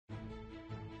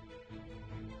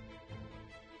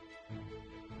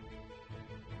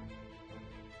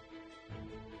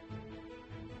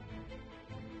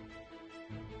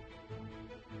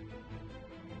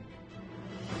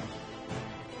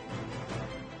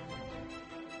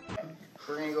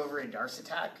we're going to go over a Darce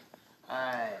attack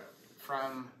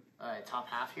from top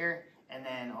half here, and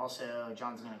then also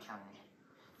John's going to counter me.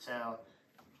 So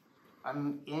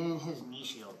I'm in his knee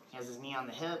shield. He has his knee on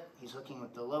the hip. He's hooking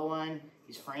with the low one.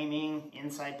 He's framing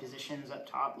inside positions up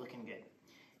top, looking good.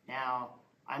 Now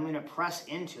I'm going to press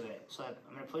into it. So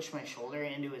I'm going to push my shoulder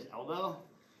into his elbow,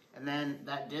 and then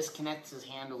that disconnects his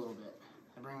hand a little bit.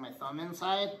 I bring my thumb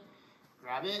inside,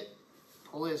 grab it,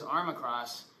 pull his arm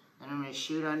across, and I'm going to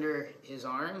shoot under his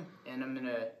arm, and I'm going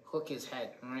to hook his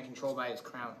head. I'm going to control by his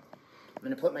crown. I'm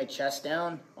going to put my chest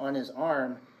down on his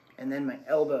arm, and then my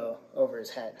elbow over his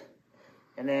head.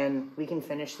 And then we can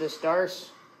finish this Darce.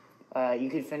 You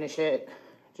could finish it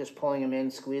just pulling him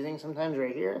in, squeezing sometimes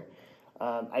right here.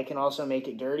 I can also make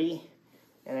it dirty,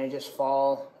 and I just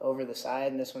fall over the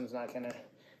side, and this one's not going to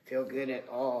feel good at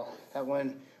all. That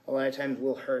one, a lot of times,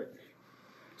 will hurt.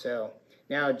 So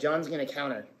now John's going to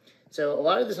counter. So a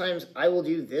lot of the times, I will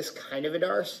do this kind of a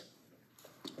Darce.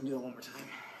 I'll do it one more time.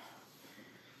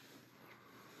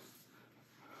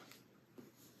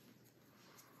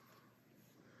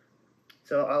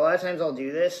 So a lot of times I'll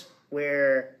do this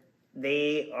where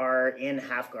they are in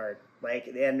half guard,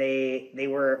 and they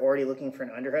were already looking for an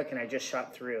underhook, and I just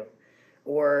shot through.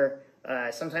 Or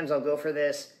sometimes I'll go for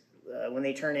this when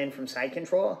they turn in from side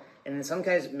control, and then some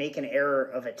guys make an error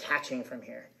of attaching from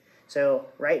here. So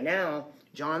right now,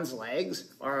 John's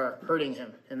legs are hurting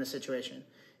him in the situation.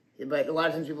 But a lot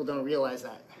of times people don't realize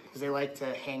that because they like to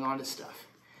hang on to stuff.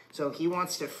 So he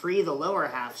wants to free the lower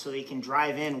half so he can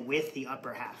drive in with the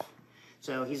upper half.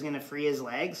 So he's going to free his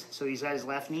legs. So he's got his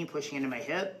left knee pushing into my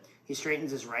hip. He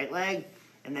straightens his right leg,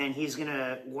 and then he's going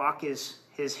to walk his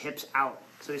hips out.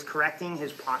 So he's correcting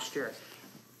his posture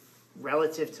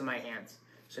relative to my hands.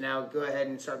 So now go ahead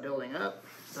and start building up.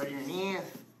 Start your knee.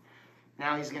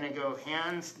 Now he's going to go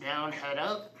hands down, head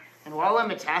up. And while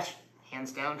I'm attached,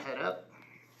 hands down, head up.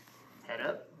 Head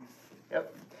up.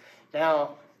 Yep.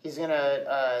 Now he's going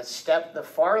to step the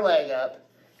far leg up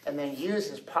and then use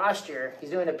his posture. He's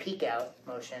doing a peek out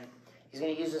motion. He's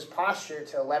going to use his posture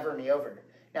to lever me over.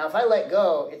 Now, if I let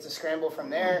go, it's a scramble from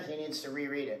there. He needs to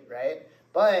reread it, right?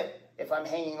 But if I'm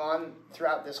hanging on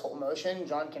throughout this whole motion,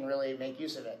 John can really make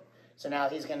use of it. So now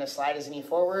he's going to slide his knee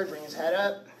forward, bring his head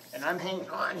up, and I'm hanging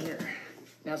on here.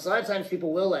 Now, so a lot of times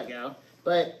people will let go,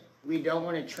 but we don't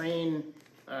want to train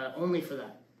only for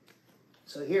that.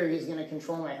 So here he's going to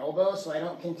control my elbow so I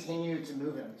don't continue to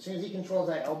move him. As soon as he controls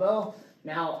that elbow,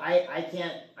 now I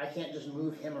can't just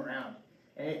move him around.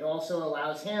 And it also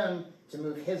allows him to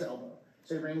move his elbow.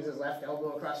 So he brings his left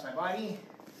elbow across my body,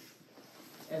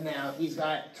 and now he's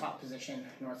got top position,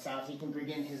 north-south. He can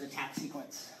begin his attack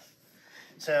sequence.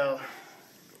 So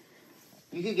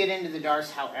you could get into the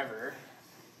Darce however.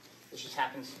 This just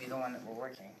happens to be the one that we're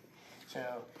working.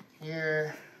 So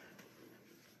here,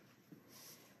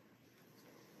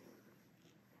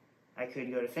 I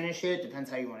could go to finish it, depends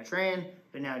how you want to train,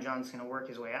 but now John's going to work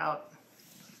his way out.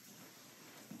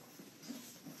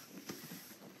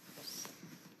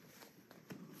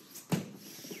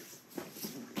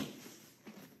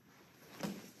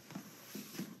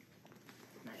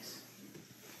 Nice.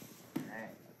 All right,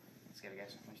 let's get it,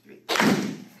 guys. Nice to be.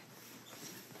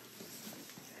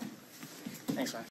 Thanks, man.